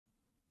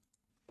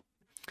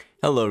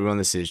Hello everyone,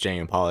 this is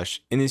Genuine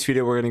Polish. In this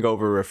video, we're going to go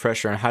over a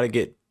refresher on how to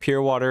get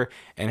pure water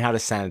and how to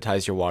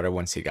sanitize your water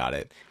once you got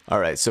it.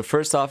 Alright, so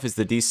first off is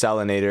the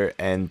desalinator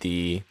and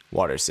the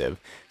water sieve.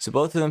 So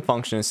both of them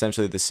function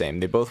essentially the same.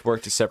 They both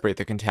work to separate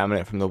the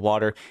contaminant from the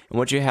water, and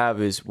what you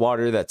have is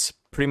water that's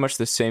pretty much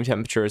the same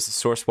temperature as the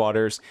source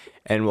waters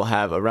and will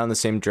have around the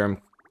same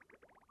germ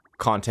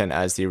content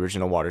as the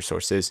original water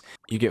sources.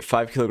 You get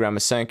 5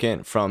 kilograms a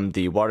second from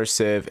the water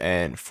sieve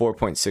and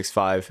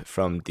 4.65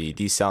 from the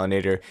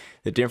desalinator.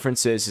 The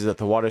difference is that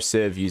the water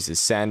sieve uses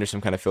sand or some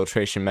kind of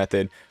filtration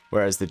method,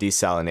 whereas the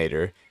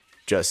desalinator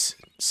just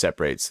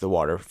separates the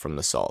water from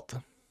the salt.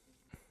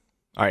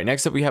 Alright,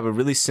 next up we have a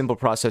really simple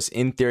process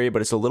in theory,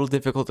 but it's a little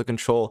difficult to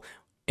control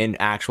in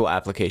actual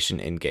application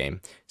in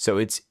game. So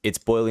it's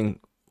boiling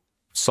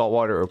salt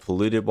water or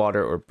polluted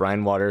water or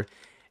brine water,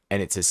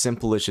 and it's as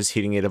simple as just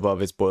heating it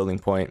above its boiling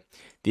point.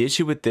 The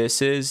issue with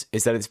this is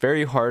that it's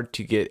very hard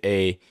to get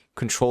a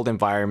controlled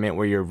environment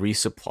where you're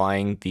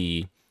resupplying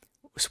the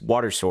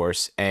water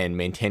source and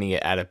maintaining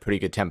it at a pretty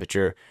good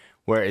temperature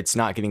where it's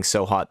not getting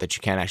so hot that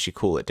you can't actually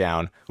cool it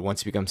down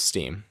once it becomes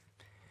steam.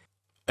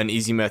 An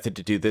easy method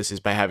to do this is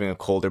by having a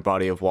colder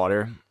body of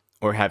water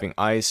or having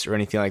ice or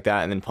anything like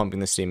that and then pumping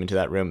the steam into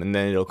that room, and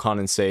then it'll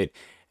condensate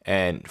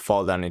and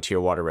fall down into your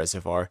water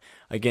reservoir.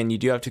 Again, you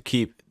do have to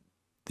keep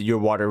your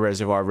water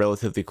reservoir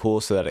relatively cool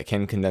so that it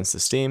can condense the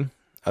steam.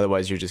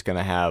 Otherwise, you're just going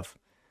to have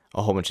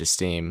a whole bunch of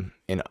steam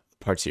in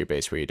parts of your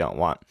base where you don't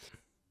want.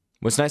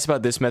 What's nice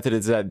about this method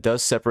is that it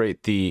does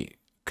separate the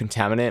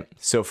contaminant.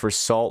 So for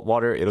salt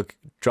water, it'll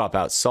drop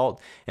out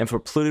salt, and for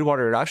polluted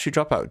water, it'll actually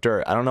drop out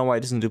dirt. I don't know why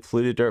it doesn't do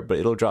polluted dirt, but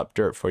it'll drop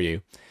dirt for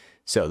you.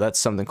 So that's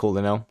something cool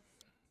to know.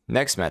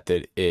 Next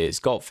method is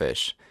Gulp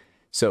Fish.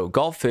 So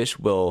Gulp Fish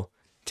will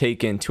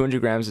take in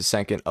 200 grams a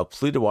second of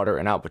polluted water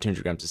and output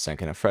 200 grams a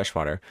second of fresh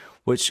water,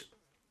 which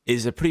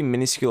is a pretty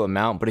minuscule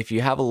amount, but if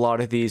you have a lot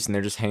of these and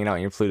they're just hanging out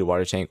in your polluted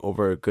water tank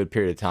over a good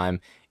period of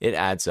time, it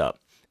adds up.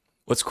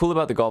 What's cool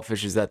about the Gulp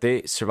Fish is that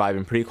they survive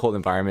in pretty cold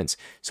environments.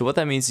 So what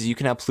that means is you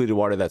can have polluted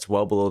water that's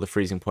well below the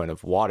freezing point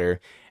of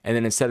water, and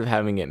then instead of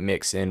having it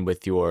mix in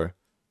with your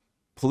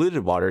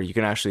polluted water, you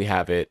can actually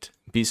have it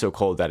be so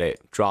cold that it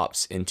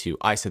drops into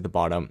ice at the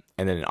bottom,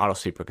 and then an auto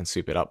sweeper can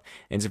sweep it up.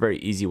 And it's a very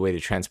easy way to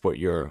transport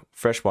your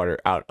fresh water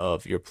out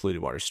of your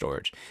polluted water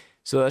storage.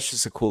 So that's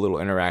just a cool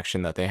little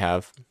interaction that they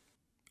have.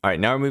 All right,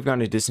 now we're moving on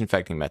to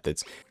disinfecting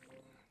methods.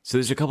 So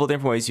there's a couple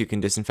different ways you can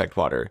disinfect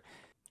water.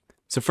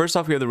 So first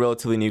off, we have the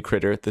relatively new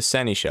critter, the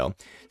Sanishell.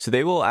 So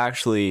they will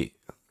actually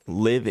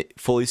live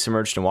fully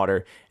submerged in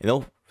water, and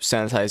they'll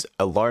sanitize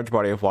a large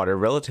body of water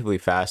relatively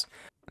fast.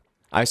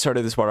 I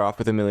started this water off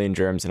with 1 million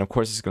germs, and of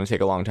course it's going to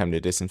take a long time to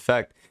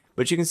disinfect,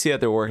 but you can see that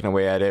they're working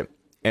away at it.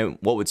 And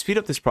what would speed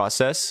up this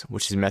process,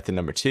 which is method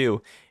number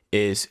 2,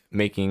 is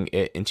making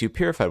it into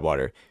purified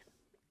water.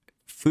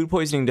 Food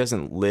poisoning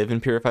doesn't live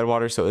in purified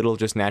water, so it'll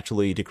just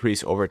naturally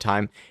decrease over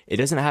time. It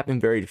doesn't happen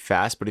very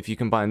fast, but if you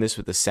combine this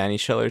with a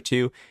Sanishell or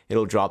two,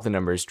 it'll drop the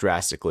numbers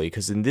drastically,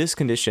 because in this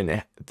condition,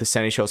 the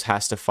Sanishells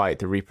has to fight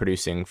the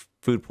reproducing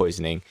food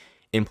poisoning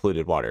in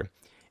polluted water.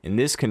 In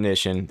this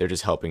condition, they're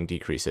just helping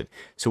decrease it.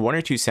 So 1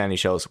 or 2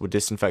 Sanishells would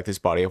disinfect this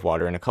body of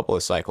water in a couple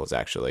of cycles,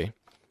 actually.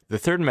 The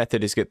third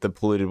method is get the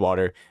polluted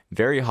water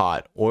very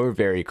hot or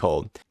very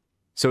cold.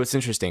 So it's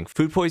interesting.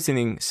 Food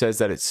poisoning says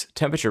that its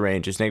temperature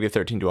range is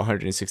 -13 to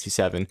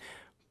 167.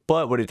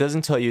 But what it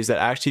doesn't tell you is that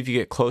actually if you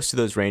get close to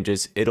those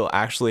ranges, it'll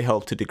actually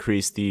help to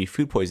decrease the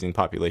food poisoning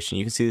population.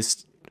 You can see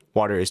this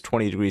water is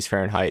 20 degrees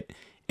Fahrenheit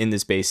in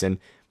this basin,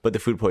 but the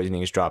food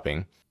poisoning is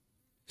dropping.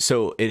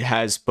 So it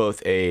has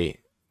both a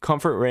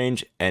comfort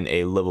range and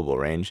a livable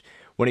range.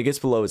 When it gets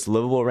below its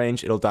livable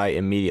range, it'll die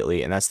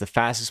immediately, and that's the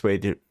fastest way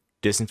to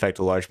disinfect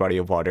a large body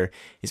of water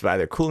is by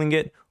either cooling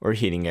it or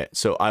heating it.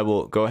 So I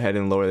will go ahead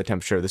and lower the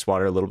temperature of this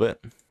water a little bit.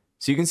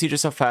 So you can see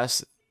just how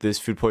fast this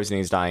food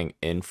poisoning is dying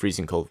in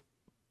freezing cold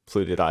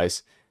polluted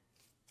ice.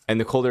 And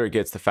the colder it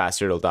gets, the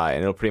faster it'll die,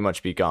 and it'll pretty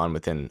much be gone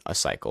within a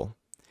cycle.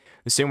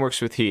 The same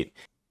works with heat.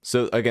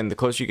 So again, the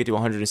closer you get to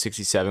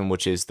 167,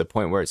 which is the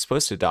point where it's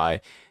supposed to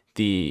die,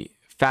 the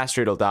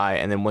faster it'll die,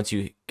 and then once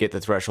you get the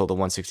threshold of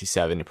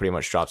 167, it pretty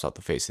much drops off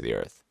the face of the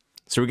earth.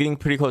 So we're getting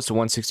pretty close to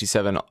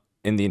 167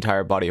 in the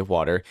entire body of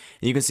water,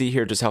 and you can see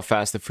here just how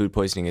fast the food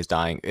poisoning is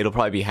dying. It'll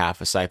probably be half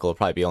a cycle. It'll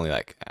probably be only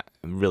like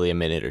really a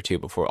minute or two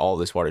before all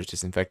this water is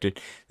disinfected.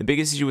 The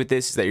biggest issue with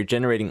this is that you're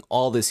generating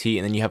all this heat,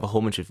 and then you have a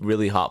whole bunch of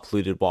really hot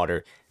polluted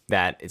water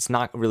that it's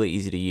not really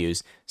easy to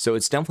use. So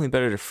it's definitely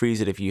better to freeze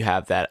it if you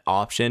have that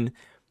option,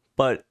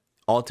 but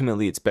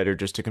ultimately, it's better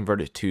just to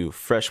convert it to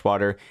fresh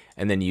water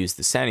and then use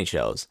the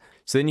Sanishells.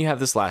 So then you have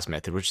this last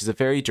method, which is a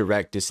very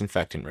direct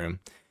disinfectant room.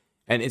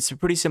 And it's a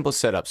pretty simple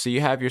setup. So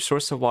you have your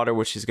source of water,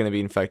 which is going to be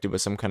infected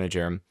with some kind of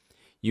germ.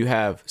 You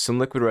have some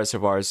liquid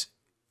reservoirs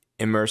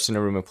immersed in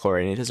a room of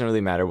chlorine. It doesn't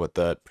really matter what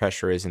the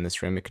pressure is in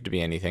this room. It could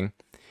be anything.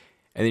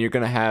 And then you're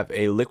going to have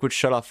a liquid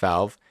shutoff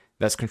valve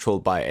that's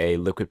controlled by a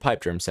liquid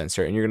pipe germ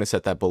sensor. And you're going to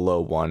set that below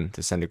 1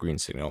 to send a green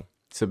signal.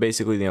 So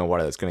basically, the only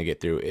water that's going to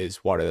get through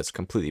is water that's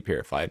completely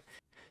purified.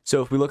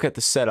 So if we look at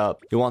the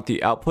setup, you want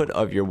the output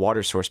of your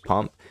water source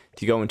pump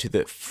to go into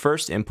the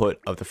first input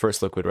of the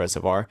first liquid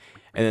reservoir,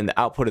 and then the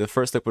output of the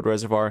first liquid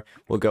reservoir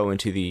will go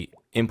into the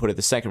input of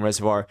the second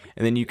reservoir,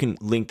 and then you can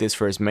link this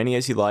for as many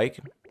as you like.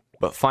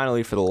 But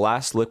finally, for the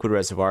last liquid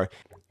reservoir,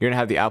 you're going to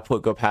have the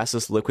output go past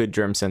this liquid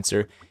germ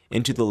sensor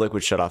into the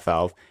liquid shutoff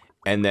valve,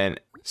 and then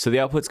so the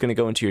output's going to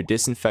go into your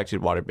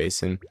disinfected water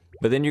basin,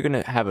 but then you're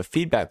going to have a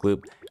feedback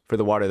loop for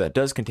the water that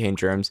does contain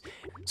germs.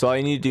 So all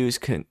you need to do is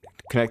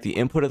connect the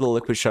input of the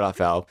liquid shutoff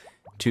valve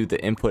to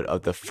the input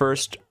of the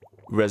first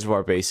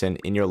reservoir basin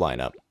in your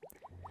lineup.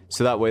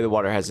 So that way the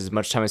water has as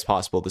much time as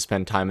possible to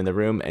spend time in the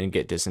room and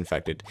get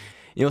disinfected.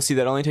 You'll see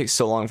that it only takes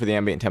so long for the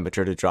ambient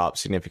temperature to drop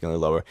significantly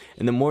lower,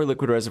 and the more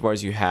liquid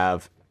reservoirs you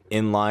have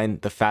in line,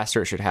 the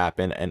faster it should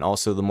happen, and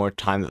also the more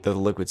time that the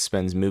liquid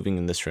spends moving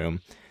in this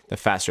room, the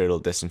faster it'll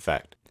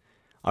disinfect.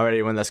 Alright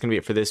everyone, that's going to be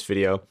it for this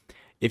video.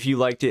 If you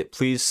liked it,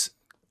 please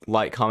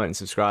like, comment, and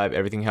subscribe.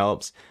 Everything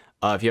helps.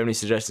 If you have any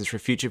suggestions for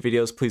future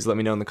videos, please let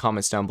me know in the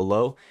comments down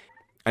below.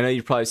 I know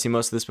you've probably seen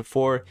most of this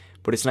before,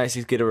 but it's nice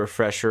to get a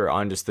refresher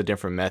on just the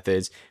different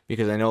methods,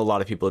 because I know a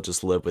lot of people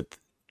just live with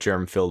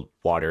germ-filled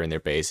water in their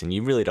base, and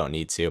you really don't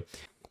need to.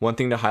 One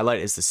thing to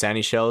highlight is the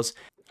Sanishells.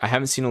 I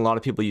haven't seen a lot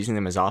of people using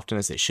them as often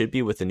as they should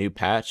be with the new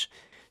patch,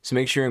 so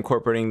make sure you're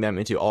incorporating them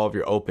into all of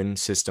your open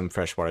system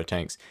freshwater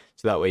tanks,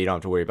 so that way you don't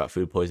have to worry about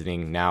food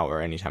poisoning now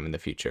or anytime in the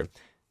future.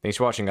 Thanks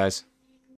for watching, guys.